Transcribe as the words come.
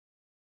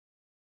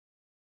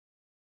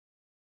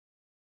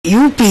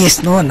UP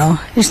is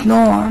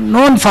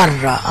known for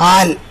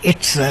all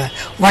its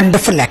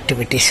wonderful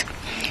activities.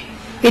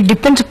 It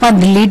depends upon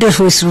the leader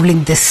who is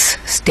ruling this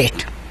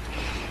state.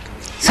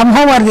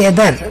 Somehow or the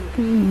other,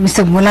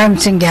 Mr. Mulayam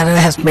Singh Yadav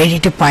has made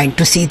it a point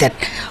to see that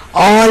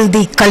all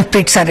the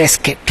culprits are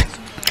escaped.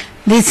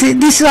 This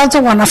is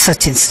also one of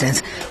such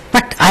instances.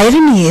 But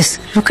irony is,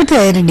 look at the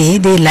irony,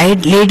 the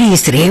lady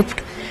is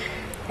raped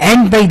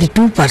and by the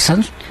two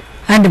persons,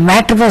 and the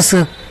matter was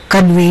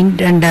convened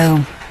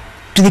and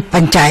to the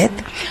Panchayat,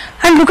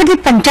 and look at the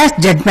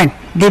Panchayat judgment.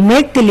 They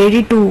make the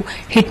lady to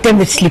hit them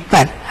with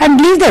slipper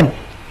and leave them.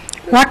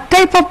 What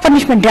type of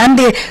punishment? And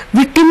the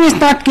victim is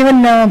not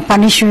given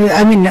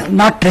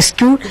not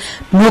rescued,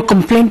 no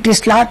complaint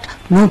is lodged,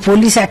 no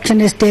police action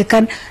is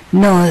taken,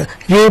 no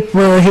rape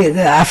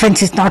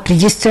offence is not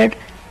registered,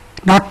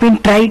 not been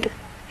tried.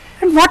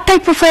 And what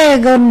type of a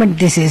government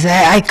this is?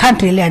 I can't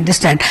really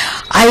understand.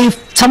 I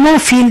somehow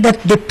feel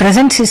that the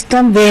present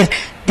system where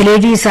the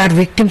ladies are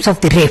victims of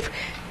the rape,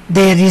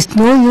 there is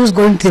no use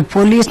going to the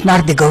police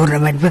nor the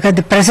government, because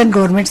the present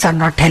governments are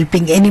not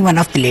helping any one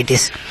of the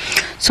ladies.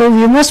 So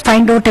we must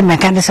find out a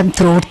mechanism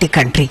throughout the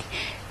country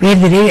where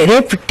the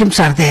rape victims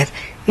are there.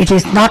 It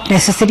is not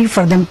necessary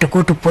for them to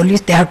go to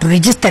police. They have to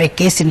register a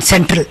case in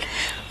central.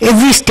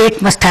 Every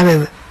state must have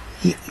a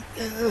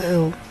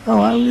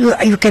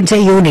you can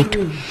say unit,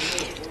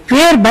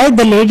 whereby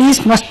the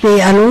ladies must be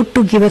allowed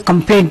to give a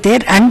complaint there,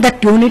 and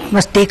that unit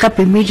must take up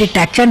immediate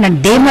action,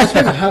 and they must.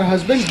 Her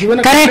husband given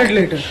a complaint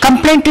later.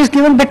 Complaint is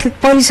given, but the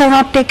police have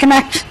not taken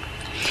action.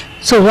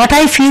 So what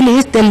I feel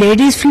is the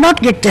ladies will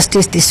not get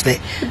justice this way.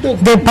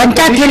 The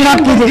Panchayat will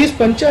not give these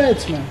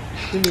Panchayats, ma'am.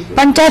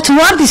 Panchayats, who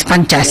are these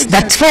Panchayats?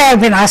 That's why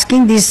I've been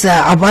asking this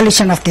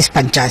abolition of these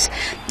Panchayats.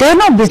 They have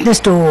no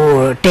business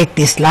to take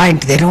this law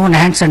into their own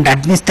hands and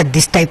administer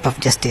this type of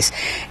justice.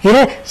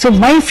 So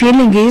my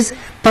feeling is,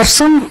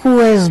 person who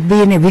has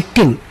been a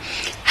victim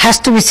has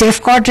to be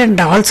safeguarded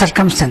under all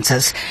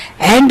circumstances,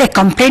 and a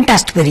complaint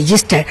has to be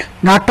registered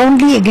not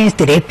only against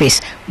the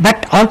rapist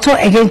but also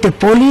against the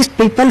police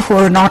people who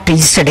have not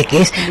registered a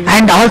case,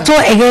 and also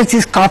against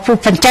these Hapur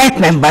Panchayat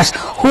members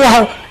who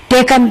have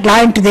taken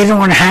law into their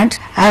own hands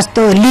as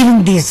to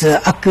leaving these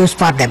accused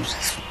for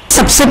themselves.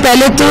 सबसे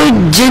पहले तो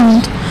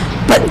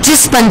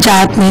जिस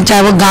पंचायत में,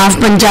 चाहे वो गांव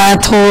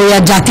पंचायत हो या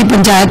जाति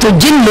पंचायत हो,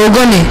 जिन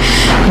लोगों ने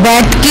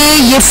बैठ के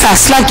ये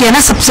फैसला किया ना,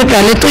 सबसे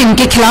पहले तो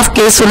इनके खिलाफ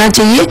केस होना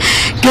चाहिए,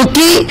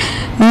 क्योंकि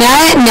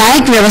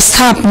न्यायिक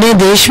व्यवस्था अपने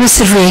देश में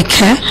सिर्फ एक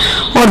है,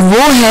 और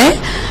वो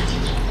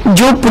है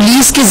जो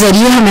पुलिस के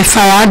जरिए हम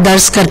FIR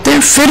दर्ज करते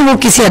हैं, फिर वो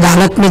किसी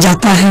अदालत में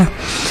जाता है।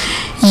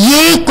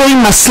 ये कोई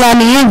मसला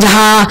नहीं है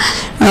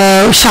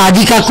जहाँ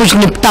शादी का कुछ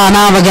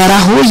निपटाना वगैरह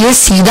हो, ये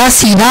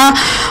सीधा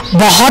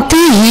बहुत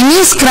ही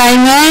हीनियस क्राइम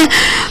है,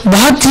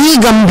 बहुत ही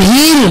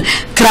गंभीर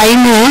क्राइम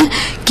है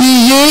कि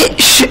ये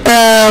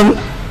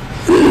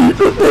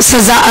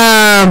सजा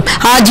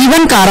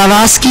आजीवन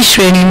कारावास की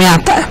श्रेणी में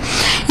आता है।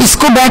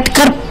 इसको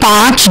बैठकर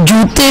 5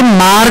 जूते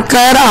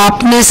मारकर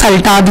आपने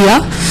सल्टा दिया,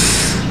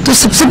 तो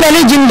सबसे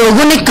पहले जिन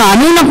लोगों ने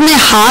कानून अपने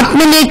हाथ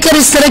में लेकर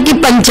इस तरह की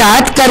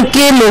पंचायत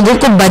करके लोगों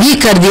को बरी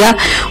कर दिया,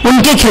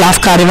 उनके खिलाफ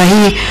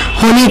कार्यवाही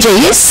होनी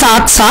चाहिए।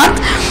 साथ साथ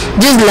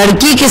जिस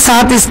लड़की के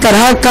साथ इस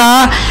तरह का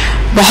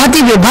बहुत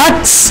ही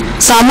विभत्स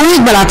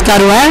सामूहिक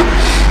बलात्कार हुआ है,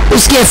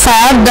 उसकी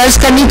FIR दर्ज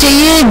करनी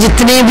चाहिए।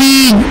 जितने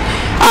भी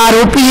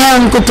आरोपी हैं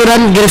उनको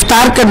तुरंत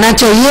गिरफ्तार करना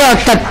चाहिए, और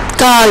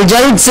तत्काल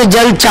जल्द से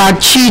जल्द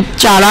चार्जशीट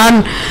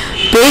चालान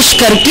पेश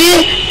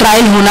करके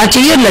ट्रायल होना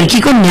चाहिए और लड़की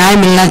को न्याय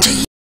मिलना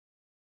चाहिए।